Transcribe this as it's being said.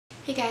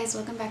Hey guys,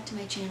 welcome back to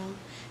my channel.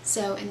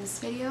 So in this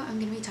video I'm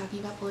going to be talking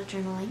about bullet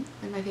journaling,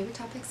 one of my favorite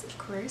topics of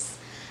course.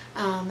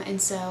 And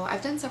so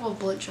I've done several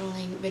bullet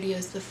journaling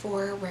videos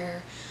before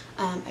where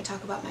I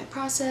talk about my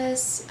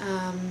process.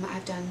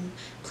 I've done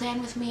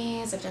plan with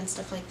me's, I've done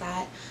stuff like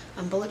that,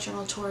 bullet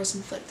journal tours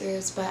and flip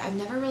throughs, but I've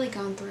never really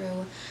gone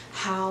through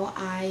how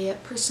I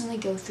personally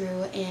go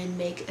through and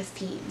make a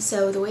theme.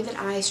 So the way that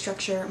I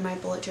structure my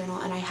bullet journal,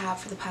 and I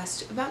have for the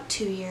past about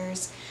 2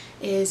 years,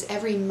 is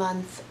every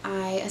month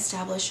I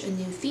establish a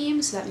new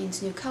theme, so that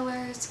means new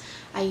colors.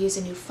 I use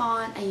a new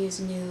font, I use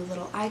a new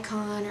little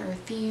icon or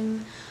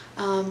theme,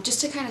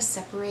 just to kind of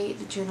separate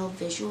the journal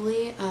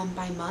visually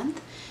by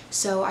month.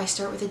 So I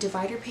start with a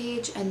divider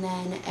page, and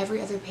then every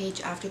other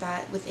page after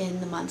that within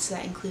the month, so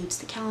that includes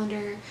the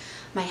calendar,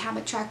 my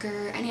habit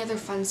tracker, any other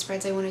fun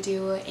spreads I want to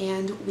do,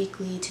 and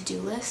weekly to-do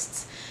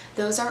lists.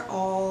 Those are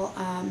all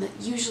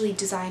usually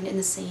designed in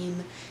the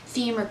same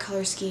theme or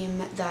color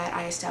scheme that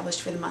I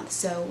established for the month.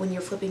 So when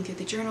you're flipping through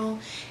the journal,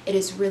 it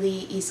is really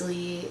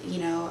easily,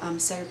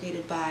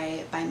 segregated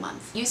by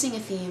month. Using a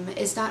theme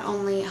is not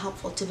only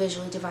helpful to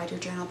visually divide your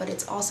journal, but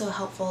it's also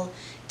helpful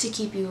to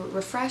keep you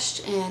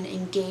refreshed and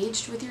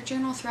engaged with your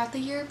journal throughout the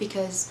year,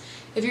 because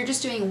if you're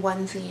just doing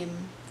one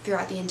theme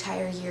throughout the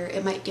entire year,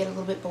 it might get a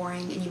little bit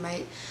boring and you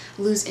might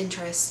lose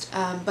interest.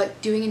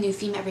 But doing a new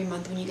theme every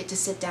month, when you get to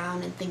sit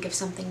down and think of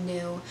something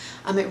new,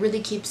 it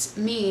really keeps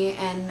me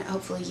and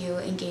hopefully you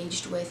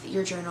engaged with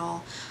your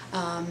journal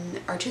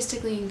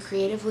artistically and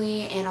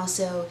creatively, and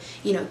also,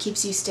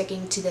 keeps you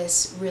sticking to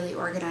this really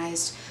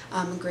organized,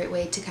 great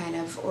way to kind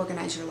of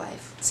organize your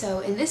life. So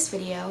in this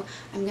video,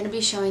 I'm going to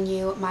be showing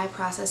you my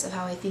process of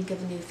how I think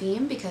of a new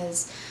theme,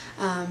 because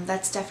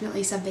that's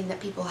definitely something that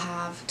people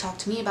have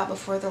talked to me about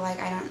before. They're like,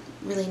 I don't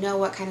really know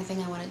what kind of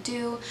thing I want to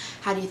do.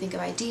 How do you think of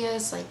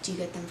ideas? Like, do you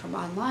get them from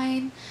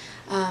online?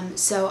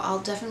 So I'll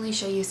definitely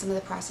show you some of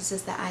the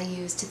processes that I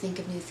use to think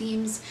of new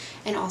themes,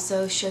 and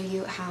also show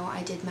you how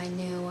I did my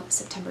new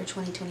September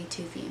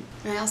 2022 theme.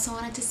 And I also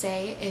wanted to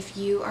say, if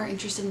you are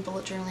interested in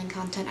bullet journaling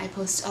content, I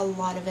post a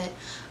lot of it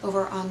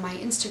over on my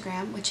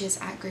Instagram, which is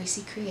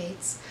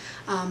 @GracieCreates.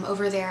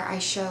 Over there I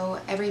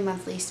show every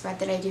monthly spread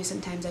that I do.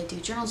 Sometimes I do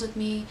journals with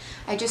me.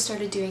 I just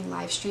started doing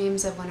live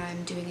streams of when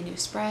I'm doing a new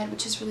spread,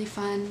 which is really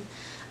fun.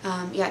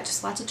 Yeah,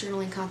 just lots of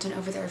journaling content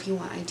over there if you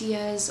want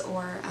ideas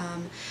or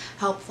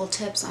helpful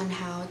tips on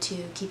how to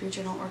keep your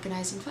journal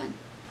organized and fun.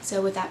 So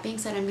with that being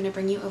said, I'm going to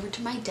bring you over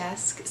to my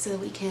desk so that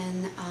we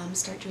can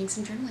start doing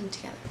some journaling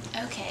together.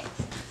 Okay,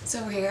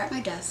 so we're here at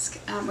my desk,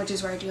 which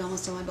is where I do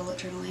almost all my bullet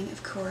journaling,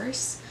 of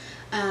course.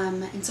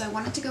 And so I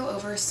wanted to go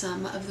over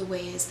some of the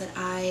ways that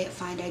I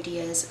find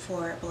ideas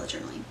for bullet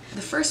journaling.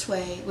 The first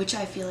way, which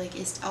I feel like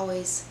is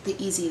always the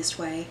easiest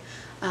way,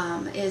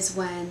 is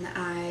when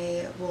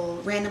I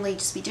will randomly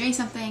just be doing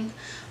something,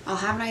 I'll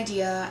have an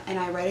idea, and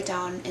I write it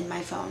down in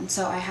my phone.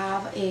 So I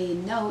have a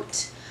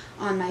note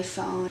on my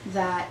phone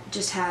that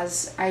just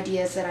has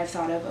ideas that I've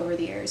thought of over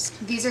the years.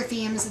 These are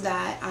themes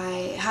that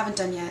I haven't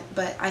done yet,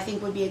 but I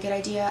think would be a good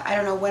idea. I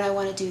don't know when I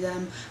want to do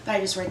them, but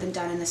I just write them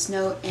down in this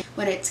note, and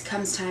when it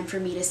comes time for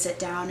me to sit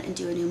down and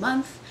do a new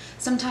month,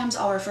 sometimes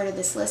I'll refer to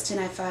this list,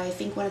 and if I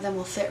think one of them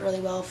will fit really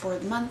well for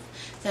the month,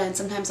 then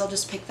sometimes I'll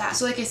just pick that.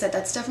 So like I said,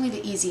 that's definitely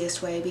the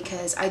easiest way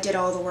because I did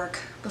all the work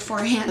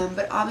beforehand.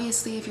 But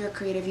obviously if you're a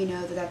creative, you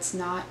know that that's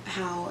not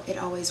how it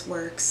always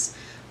works.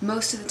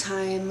 Most of the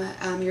time,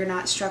 you're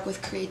not struck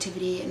with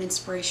creativity and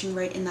inspiration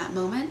right in that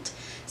moment,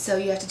 so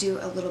you have to do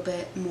a little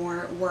bit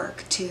more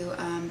work to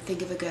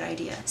think of a good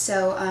idea.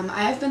 So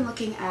I have been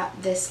looking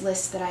at this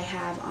list that I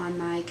have on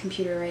my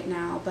computer right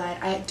now,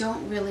 but I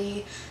don't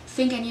really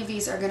think any of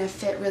these are going to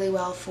fit really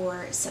well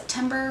for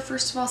September.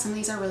 First of all, some of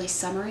these are really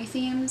summery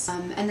themes,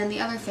 and then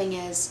the other thing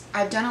is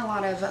I've done a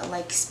lot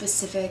of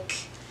specific,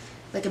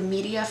 like a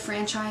media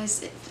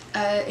franchise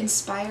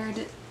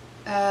inspired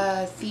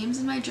themes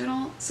in my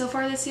journal so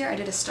far this year. I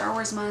did a Star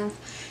Wars month,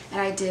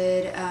 and I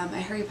did a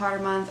Harry Potter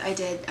month, I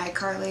did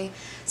iCarly,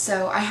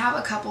 so I have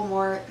a couple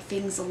more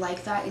things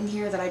like that in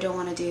here that I don't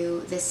want to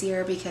do this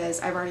year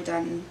because I've already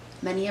done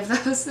many of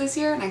those this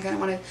year, and I kind of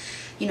want to,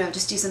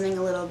 just do something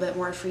a little bit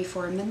more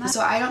freeform than that.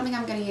 So I don't think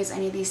I'm going to use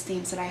any of these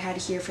themes that I had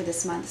here for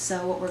this month,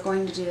 so what we're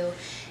going to do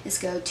is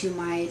go to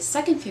my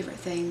second favorite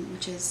thing,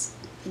 which is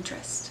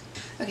interest.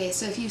 Okay,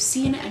 so if you've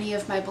seen any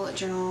of my bullet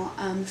journal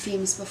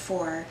themes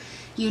before,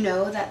 you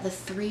know that the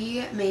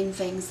three main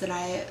things that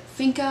I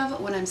think of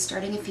when I'm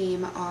starting a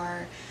theme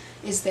are,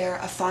 is there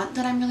a font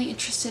that I'm really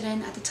interested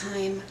in at the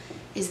time?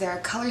 Is there a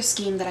color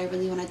scheme that I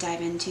really want to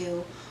dive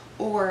into?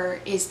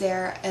 Or is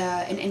there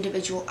an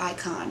individual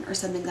icon or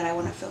something that I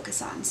want to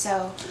focus on?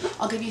 So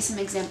I'll give you some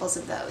examples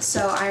of those.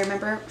 So I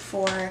remember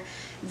for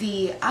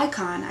the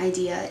icon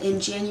idea in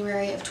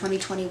January of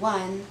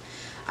 2021,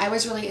 I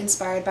was really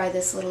inspired by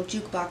this little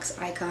jukebox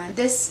icon.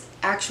 This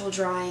actual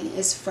drawing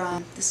is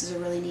from, this is a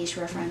really niche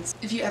reference,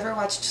 if you ever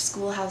watched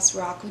Schoolhouse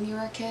Rock when you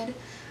were a kid,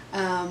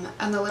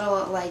 on the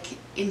little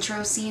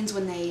intro scenes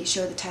when they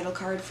show the title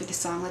card for the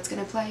song that's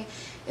going to play,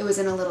 it was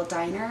in a little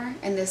diner,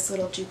 and this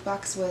little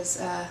jukebox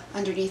was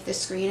underneath the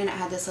screen, and it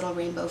had this little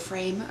rainbow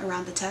frame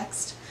around the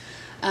text.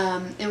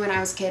 And when I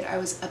was a kid, I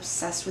was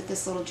obsessed with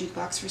this little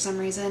jukebox for some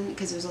reason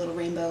because it was a little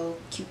rainbow,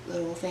 cute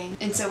little thing.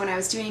 And so when I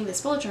was doing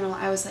this bullet journal,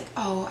 I was like,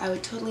 oh, I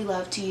would totally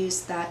love to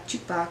use that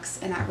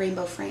jukebox and that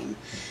rainbow frame.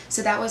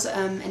 So that was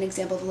an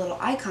example of a little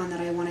icon that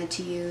I wanted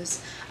to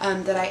use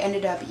that I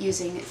ended up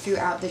using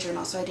throughout the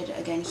journal. So I did it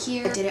again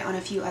here, I did it on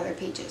a few other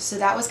pages. So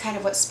that was kind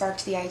of what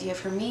sparked the idea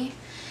for me.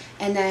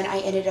 And then I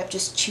ended up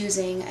just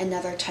choosing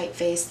another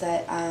typeface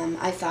that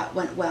I thought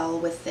went well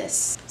with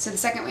this. So the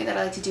second way that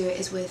I like to do it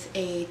is with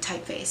a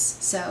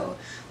typeface. So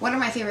one of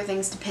my favorite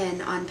things to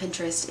pin on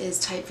Pinterest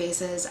is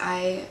typefaces.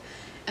 I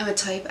am a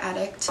type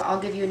addict.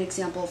 I'll give you an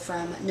example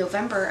from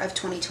November of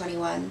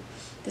 2021.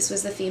 This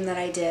was the theme that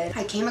I did.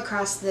 I came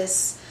across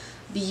this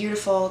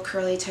beautiful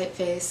curly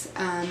typeface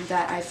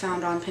that I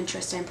found on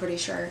Pinterest, I'm pretty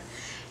sure.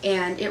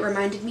 And it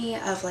reminded me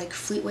of like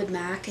Fleetwood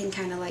Mac and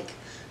kind of like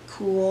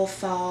cool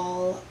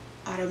fall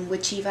autumn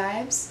witchy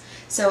vibes.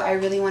 So I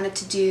really wanted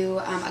to do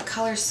a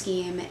color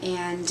scheme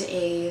and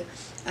a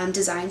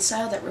design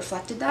style that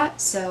reflected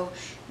that. So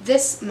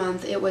this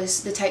month it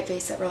was the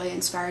typeface that really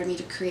inspired me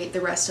to create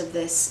the rest of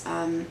this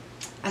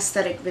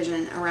aesthetic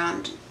vision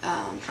around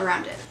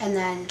it. And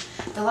then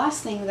the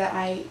last thing that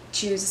I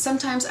choose,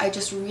 sometimes I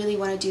just really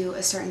want to do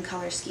a certain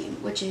color scheme,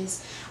 which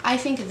is I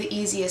think the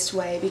easiest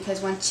way,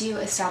 because once you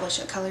establish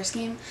a color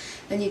scheme,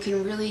 then you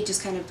can really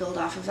just kind of build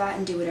off of that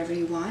and do whatever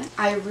you want.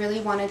 I really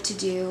wanted to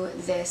do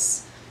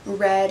this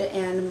red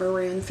and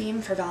maroon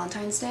theme for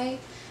Valentine's Day.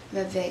 I'm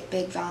a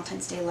big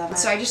Valentine's Day lover.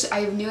 So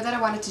I knew that I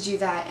wanted to do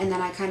that, and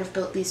then I kind of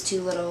built these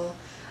two little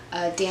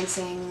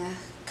dancing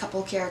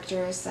couple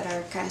characters that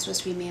are kind of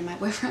supposed to be me and my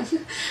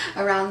boyfriend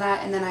around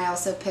that, and then I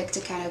also picked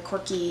a kind of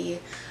quirky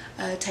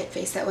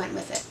typeface that went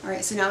with it.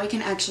 Alright, so now we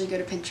can actually go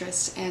to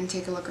Pinterest and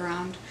take a look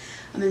around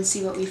and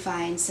see what we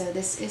find. So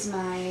this is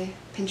my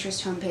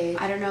Pinterest homepage.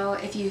 I don't know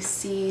if you've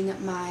seen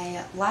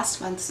my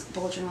last month's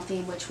bullet journal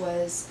theme, which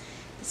was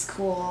this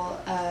cool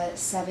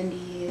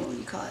 70s, what do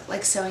you call it,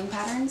 like sewing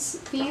patterns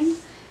theme.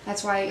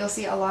 That's why you'll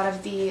see a lot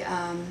of the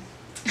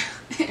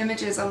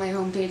images on my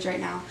homepage right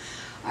now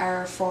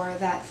are for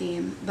that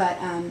theme. But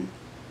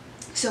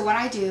so what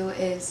I do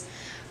is,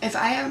 if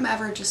I am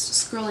ever just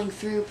scrolling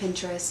through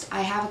Pinterest,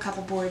 I have a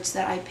couple boards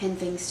that I pin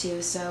things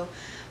to. So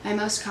my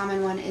most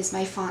common one is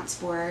my fonts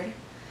board.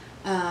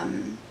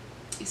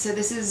 So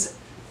this is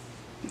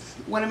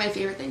one of my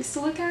favorite things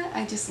to look at.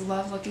 I just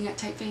love looking at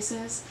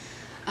typefaces.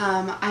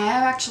 I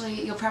have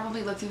actually, you'll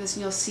probably look through this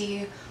and you'll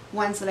see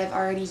ones that I've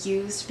already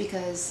used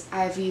because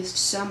I've used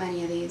so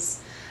many of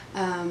these.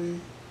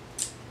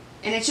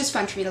 And it's just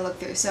fun for me to look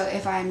through. So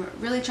if I'm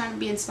really trying to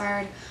be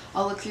inspired,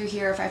 I'll look through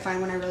here. If I find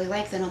one I really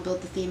like, then I'll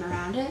build the theme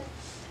around it.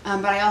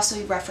 But I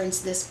also reference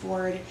this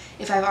board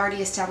if I've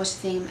already established a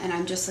theme and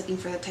I'm just looking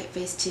for the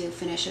typeface to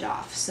finish it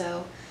off.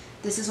 So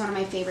this is one of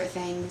my favorite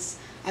things.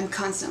 I'm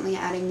constantly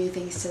adding new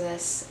things to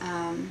this.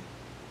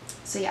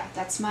 So yeah,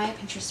 that's my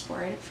Pinterest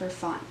board for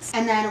fonts.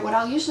 And then what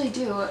I'll usually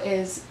do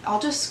is I'll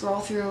just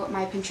scroll through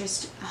my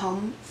Pinterest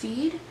home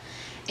feed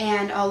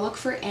and I'll look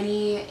for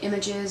any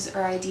images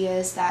or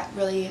ideas that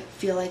really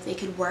feel like they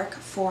could work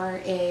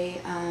for a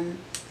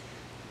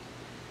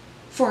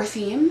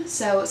theme.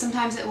 So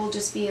sometimes it will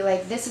just be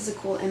like, this is a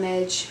cool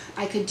image.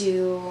 I've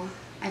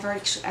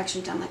already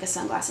actually done like a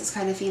sunglasses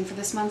kind of theme for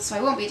this month, so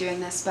I won't be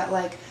doing this, but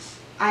like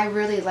I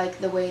really like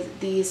the way that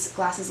these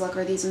glasses look,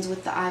 or these ones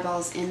with the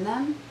eyeballs in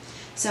them.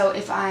 So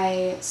if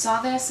I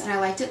saw this and I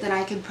liked it, then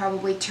I could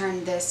probably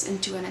turn this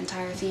into an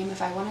entire theme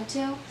if I wanted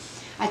to.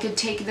 I could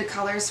take the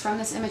colors from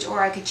this image,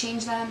 or I could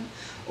change them,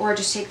 or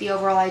just take the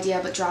overall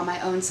idea but draw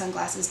my own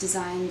sunglasses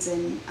designs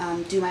and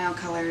do my own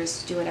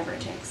colors, do whatever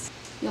it takes.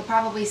 You'll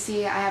probably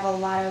see I have a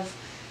lot of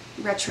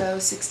retro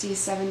 60s,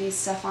 70s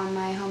stuff on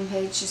my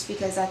homepage just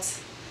because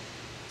it's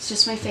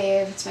just my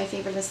fave. It's my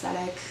favorite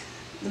aesthetic.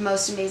 The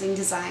most amazing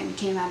design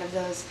came out of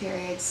those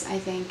periods, I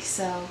think,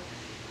 so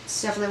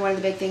it's definitely one of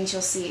the big things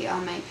you'll see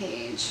on my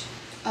page.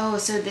 Oh,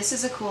 so this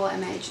is a cool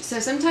image. So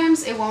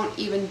sometimes it won't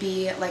even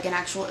be like an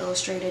actual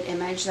illustrated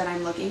image that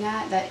I'm looking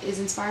at that is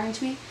inspiring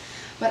to me,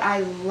 but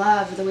I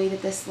love the way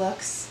that this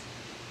looks,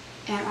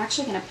 and I'm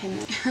actually going to pin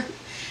it.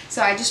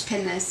 So I just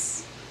pinned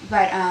this,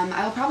 but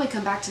I will probably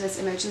come back to this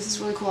image. This is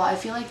really cool. I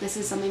feel like this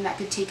is something that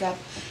could take up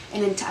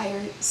an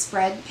entire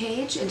spread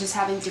page, and just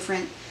having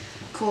different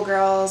cool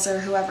girls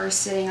or whoever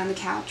sitting on the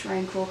couch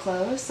wearing cool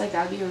clothes, like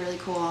that would be a really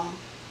cool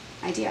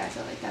idea. I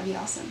feel like that'd be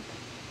awesome.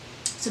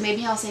 So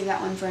maybe I'll save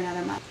that one for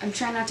another month. I'm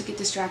trying not to get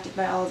distracted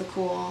by all the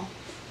cool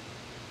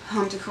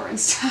home decor and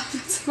stuff.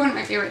 It's one of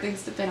my favorite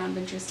things to pin on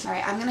Pinterest.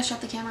 Alright, I'm going to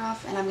shut the camera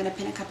off and I'm going to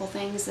pin a couple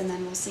things and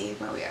then we'll see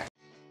where we are.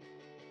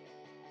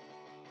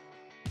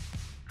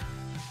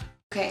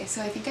 Okay,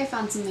 so I think I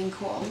found something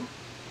cool.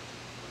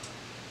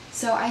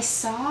 So I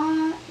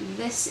saw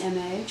this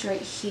image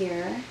right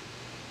here.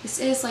 This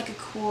is like a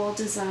cool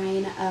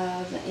design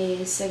of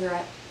a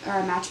cigarette or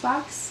a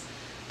matchbox.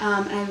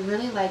 And I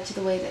really liked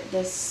the way that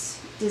this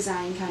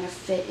design kind of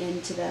fit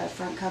into the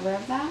front cover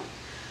of that.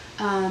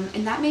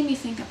 And that made me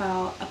think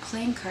about a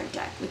playing card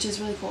deck, which is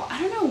really cool.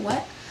 I don't know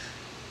what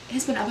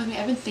has been up with me.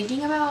 I've been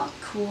thinking about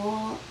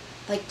cool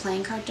like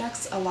playing card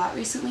decks a lot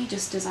recently,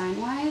 just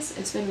design-wise.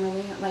 It's been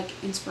really like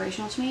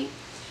inspirational to me.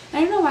 And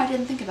I don't know why I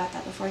didn't think about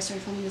that before I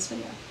started filming this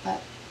video,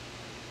 but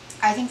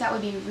I think that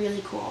would be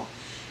really cool.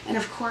 And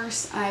of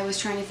course, I was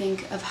trying to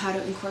think of how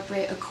to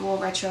incorporate a cool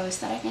retro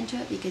aesthetic into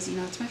it because, you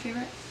know, it's my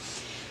favorite.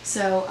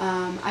 So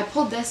I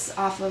pulled this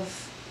off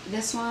of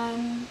this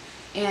one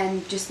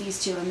and just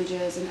these two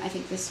images, and I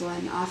think this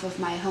one off of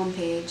my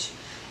homepage.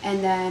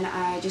 And then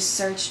I just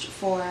searched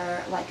for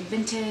like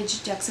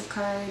vintage decks of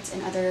cards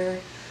and other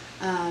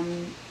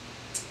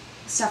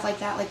stuff like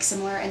that, like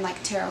similar, and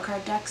like tarot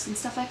card decks and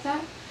stuff like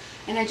that.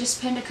 And I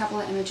just pinned a couple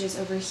of images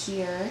over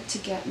here to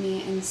get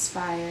me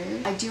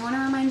inspired. I do want to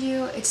remind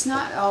you, it's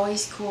not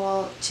always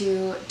cool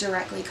to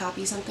directly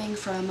copy something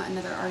from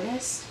another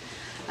artist.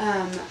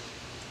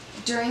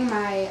 During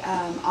my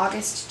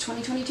August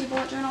 2022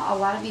 bullet journal, a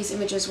lot of these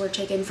images were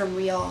taken from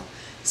real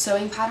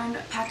sewing pattern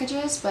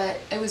packages, but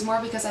it was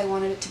more because I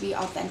wanted it to be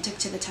authentic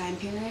to the time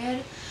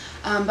period.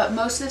 But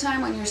most of the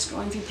time when you're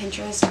scrolling through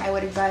Pinterest, I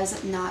would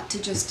advise not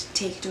to just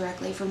take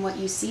directly from what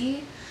you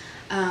see,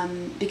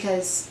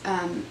 because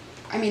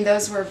I mean,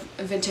 those were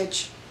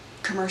vintage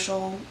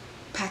commercial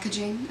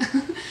packaging,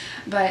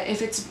 but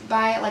if it's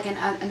by like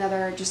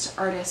another just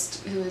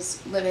artist who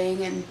is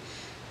living and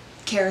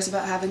cares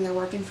about having their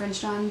work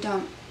infringed on,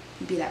 don't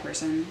be that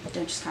person.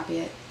 Don't just copy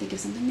it. Think of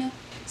something new.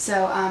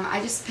 So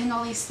I just pinned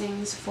all these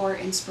things for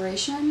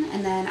inspiration,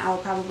 and then I'll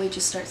probably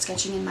just start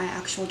sketching in my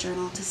actual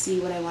journal to see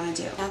what I want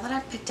to do. Now that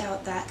I've picked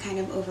out that kind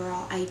of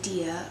overall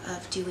idea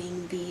of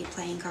doing the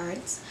playing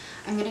cards,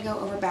 I'm going to go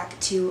over back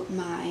to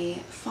my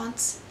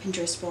fonts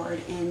Pinterest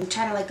board and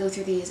try to like go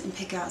through these and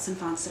pick out some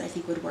fonts that I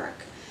think would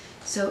work.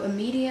 So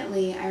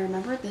immediately I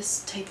remembered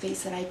this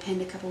typeface that I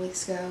pinned a couple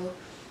weeks ago.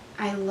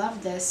 I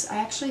love this. I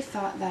actually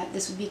thought that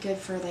this would be good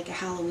for like a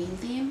Halloween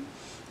theme,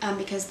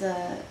 because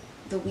the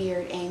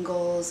weird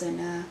angles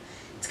and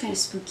it's kind of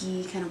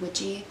spooky, kind of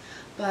witchy.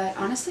 But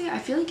honestly, I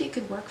feel like it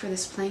could work for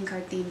this playing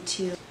card theme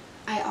too.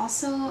 I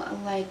also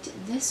liked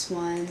this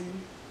one.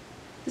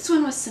 This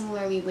one was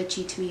similarly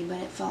witchy to me, but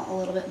it felt a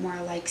little bit more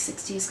like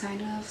 60s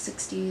kind of,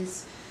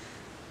 60s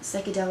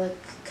psychedelic,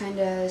 kind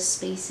of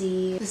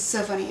spacey. This is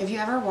so funny. If you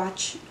ever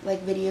watch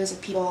like videos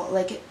of people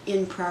like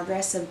in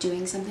progress of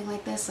doing something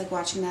like this, like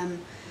watching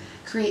them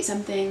create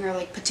something or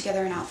like put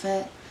together an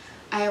outfit,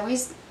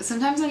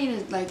 sometimes I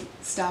need to like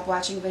stop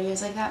watching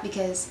videos like that,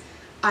 because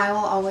I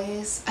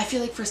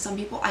feel like for some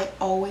people I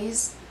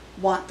always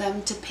want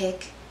them to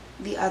pick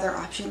the other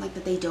option, like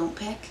that they don't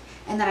pick,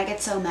 and then I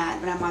get so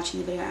mad when I'm watching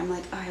the video. I'm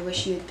like, oh, I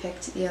wish you had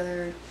picked the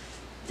other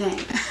thing.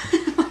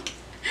 Like,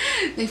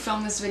 they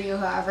filmed this video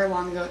however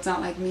long ago. It's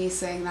not like me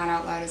saying that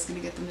out loud is going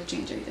to get them to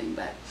change anything,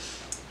 but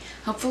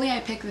hopefully I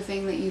pick the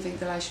thing that you think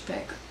that I should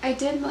pick. I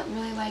did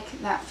really like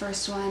that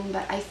first one,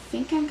 but I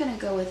think I'm going to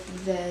go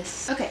with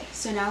this. Okay,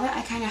 so now that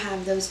I kind of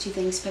have those two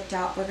things picked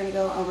out, we're going to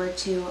go over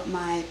to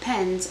my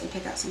pens and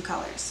pick out some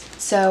colors.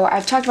 So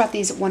I've talked about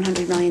these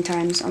 100 million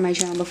times on my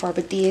channel before,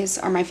 but these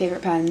are my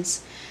favorite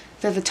pens.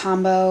 They're the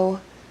Tombow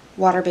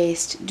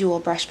water-based dual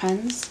brush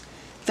pens.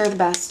 They're the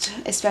best,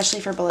 especially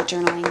for bullet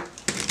journaling.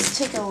 Let's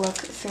take a look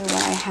through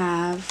what I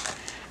have.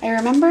 I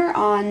remember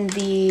on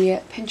the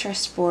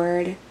Pinterest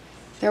board,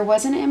 there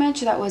was an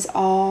image that was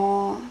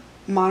all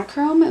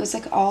monochrome. It was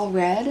like all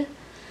red.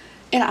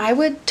 And I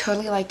would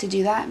totally like to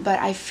do that, but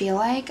I feel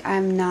like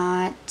I'm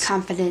not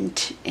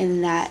confident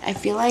in that. I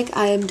feel like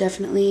I am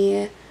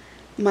definitely,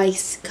 my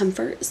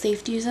comfort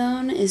safety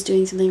zone is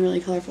doing something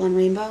really colorful and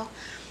rainbow.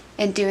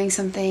 And doing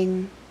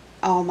something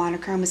all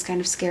monochrome is kind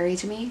of scary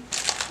to me.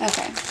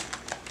 Okay,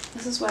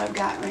 this is what I've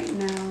got right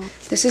now.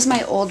 This is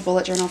my old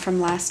bullet journal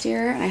from last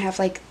year, and I have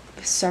like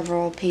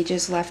several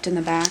pages left in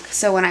the back.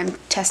 So when I'm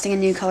testing a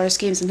new color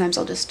scheme, sometimes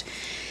I'll just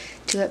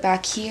do it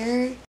back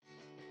here.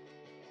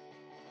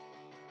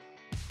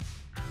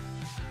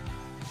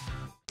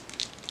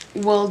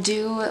 We'll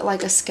do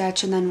like a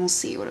sketch and then we'll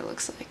see what it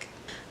looks like.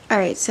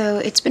 Alright, so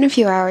it's been a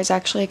few hours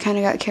actually. I kind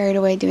of got carried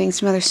away doing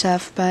some other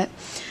stuff, but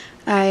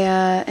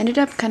I ended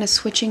up kind of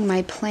switching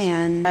my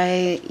plan.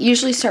 I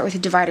usually start with a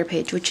divider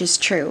page, which is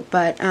true,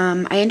 but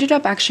I ended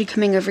up actually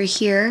coming over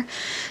here.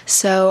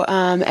 So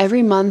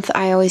every month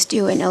I always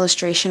do an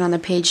illustration on the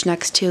page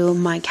next to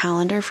my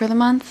calendar for the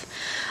month.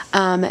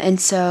 And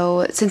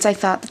so since I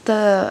thought that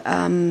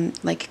the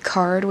like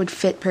card would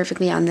fit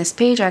perfectly on this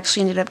page, I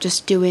actually ended up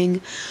just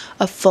doing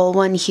a full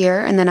one here,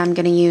 and then I'm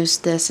going to use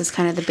this as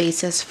kind of the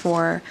basis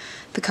for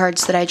the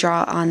cards that I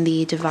draw on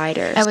the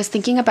divider. I was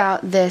thinking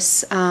about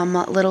this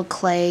little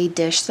clay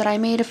dish that I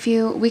made a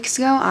few weeks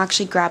ago. I'll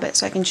actually grab it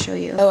so I can show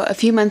you. So a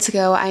few months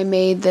ago I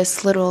made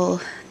this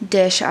little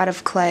dish out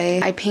of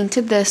clay. I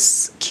painted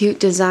this cute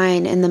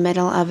design in the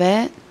middle of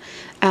it.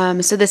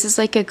 So this is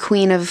like a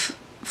Queen of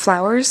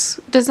Flowers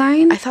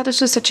design. I thought this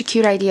was such a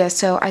cute idea,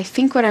 so I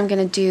think what I'm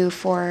going to do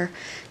for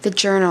the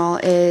journal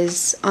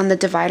is on the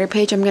divider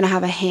page I'm going to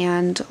have a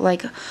hand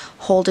like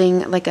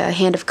holding like a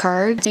hand of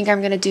cards. I think I'm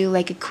going to do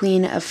like a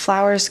Queen of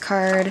Flowers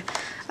card.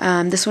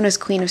 This one is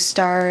Queen of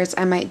Stars.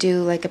 I might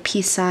do like a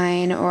peace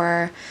sign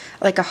or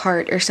like a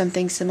heart or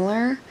something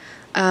similar.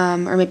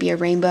 or maybe a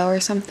rainbow or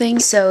something.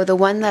 So the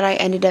one that I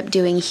ended up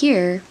doing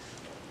here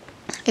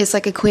is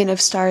like a Queen of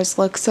Stars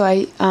look. So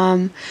I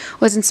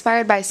was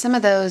inspired by some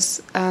of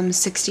those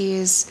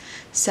 60s,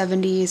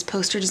 70s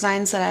poster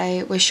designs that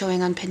I was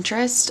showing on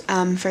Pinterest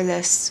for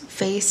this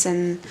face,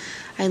 and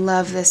I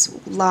love this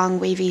long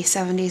wavy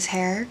 70s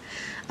hair.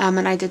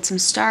 And I did some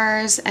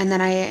stars, and then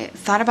I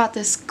thought about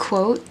this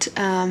quote.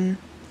 Well,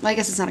 I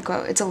guess it's not a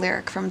quote, it's a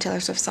lyric from a Taylor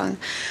Swift song.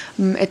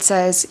 It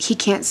says, "He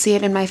can't see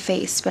it in my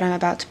face, but I'm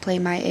about to play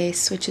my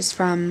ace," which is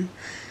from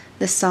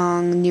the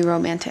song New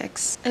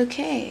Romantics.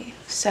 Okay,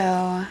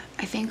 so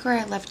I think where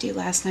I left you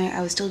last night,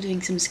 I was still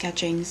doing some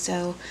sketching,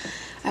 so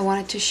I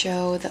wanted to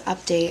show the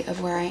update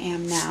of where I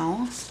am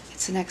now.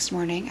 It's the next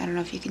morning. I don't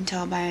know if you can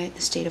tell by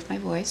the state of my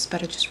voice,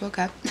 but I just woke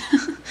up.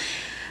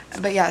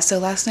 But yeah, so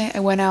last night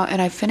I went out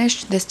and I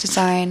finished this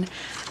design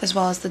as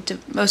well as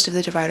most of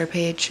the divider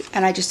page,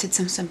 and I just did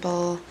some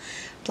simple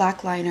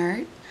black line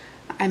art.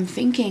 I'm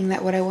thinking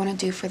that what I want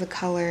to do for the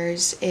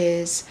colors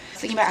is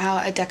thinking about how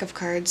a deck of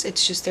cards,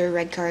 it's just there are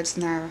red cards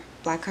and there are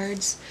black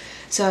cards.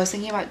 So I was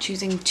thinking about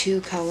choosing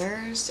 2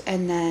 colors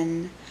and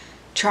then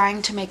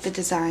trying to make the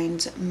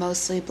designs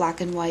mostly black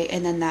and white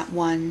and then that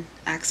one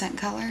accent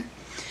color.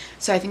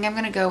 So I think I'm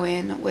going to go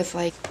in with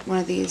like one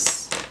of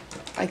these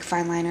like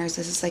fine liners.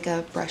 This is like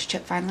a brush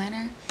tip fine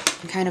liner,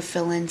 and kind of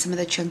fill in some of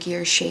the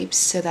chunkier shapes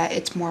so that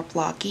it's more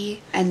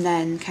blocky, and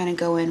then kind of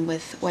go in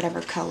with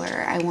whatever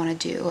color I want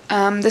to do.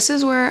 This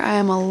is where I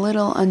am a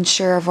little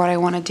unsure of what I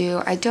want to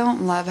do. I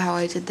don't love how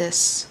I did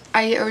this.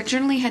 I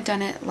originally had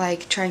done it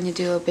like trying to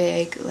do a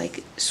big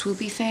like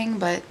swoopy thing,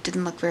 but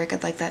didn't look very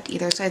good like that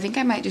either. So I think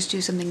I might just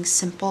do something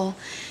simple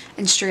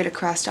and straight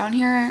across down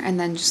here, and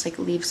then just like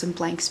leave some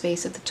blank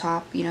space at the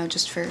top, you know,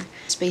 just for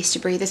space to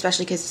breathe,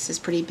 especially because this is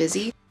pretty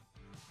busy.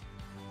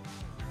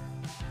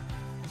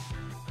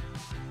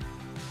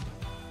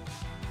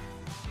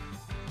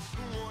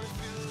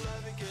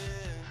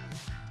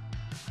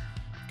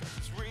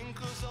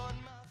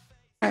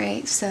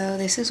 Alright, so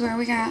this is where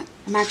we got.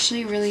 I'm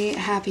actually really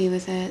happy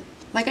with it.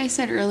 Like I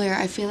said earlier,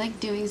 I feel like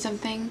doing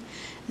something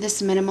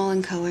this minimal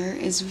in color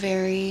is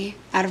very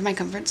out of my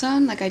comfort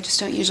zone. Like I just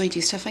don't usually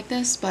do stuff like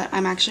this, but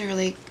I'm actually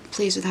really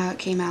pleased with how it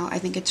came out. I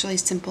think it's really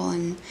simple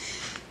and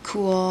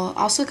cool.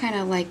 Also kind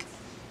of like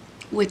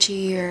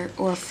witchy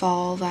or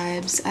fall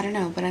vibes. I don't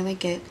know, but I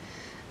like it.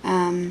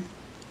 I'm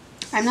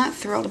not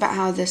thrilled about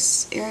how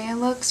this area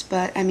looks,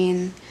 but I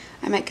mean,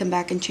 I might come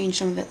back and change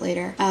some of it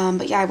later.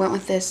 But yeah, I went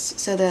with this.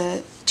 So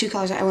the 2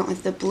 colors, I went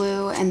with the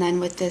blue and then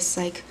with this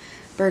like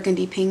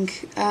burgundy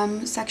pink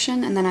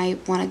section, and then I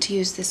wanted to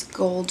use this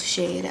gold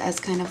shade as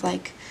kind of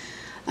like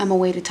a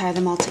way to tie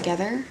them all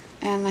together,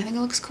 and I think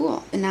it looks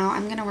cool. And now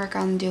I'm gonna work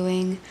on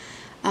doing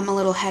a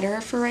little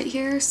header for right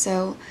here.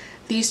 So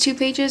these 2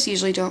 pages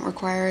usually don't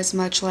require as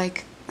much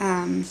like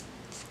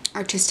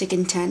artistic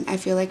intent, I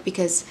feel like,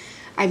 because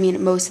I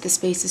mean most of the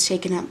space is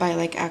taken up by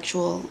like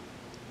actual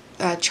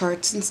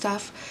charts and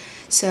stuff.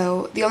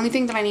 So the only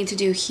thing that I need to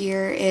do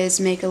here is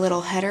make a little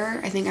header.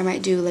 I think I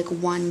might do like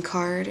 1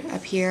 card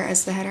up here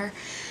as the header,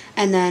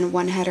 and then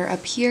 1 header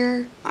up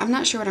here. I'm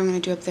not sure what I'm going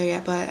to do up there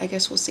yet, but I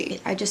guess we'll see.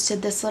 I just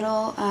did this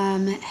little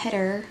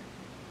header.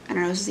 I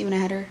don't know, is this even a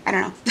header? I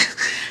don't know.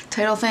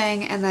 Title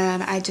thing, and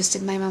then I just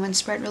did my moment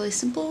spread really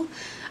simple.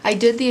 I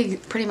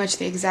did pretty much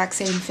the exact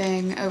same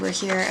thing over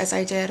here as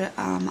I did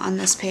on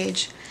this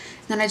page.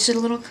 And then I just did a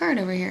little card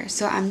over here.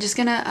 So I'm just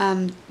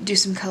gonna do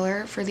some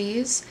color for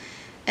these,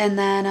 and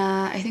then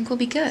I think we'll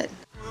be good.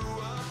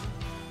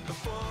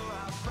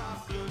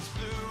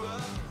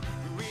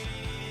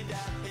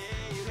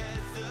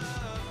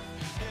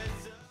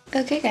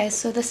 Okay guys,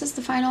 so this is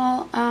the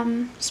final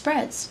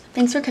spreads.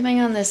 Thanks for coming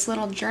on this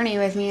little journey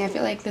with me. I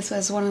feel like this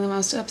was one of the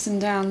most ups and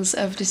downs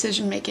of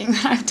decision making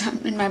that I've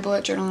done in my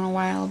bullet journal in a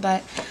while,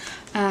 but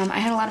I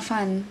had a lot of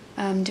fun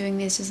doing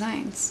these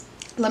designs.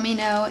 Let me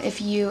know if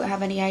you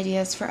have any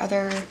ideas for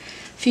other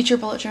future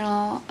bullet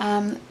journal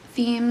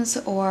themes,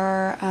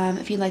 or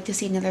if you'd like to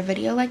see another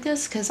video like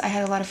this, because I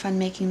had a lot of fun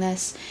making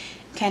this,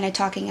 kind of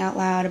talking out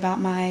loud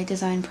about my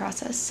design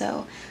process.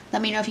 So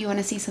let me know if you want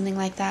to see something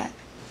like that.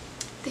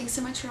 Thanks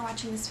so much for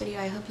watching this video.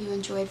 I hope you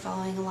enjoyed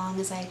following along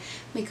as I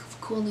make a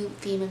cool new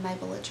theme in my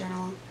bullet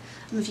journal.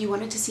 If you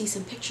wanted to see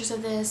some pictures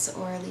of this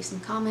or leave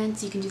some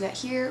comments, you can do that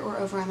here or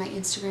over on my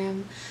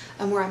Instagram,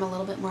 where I'm a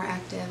little bit more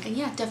active. And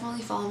yeah,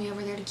 definitely follow me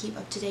over there to keep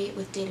up to date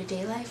with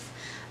day-to-day life,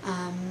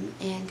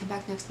 and come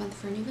back next month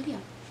for a new video.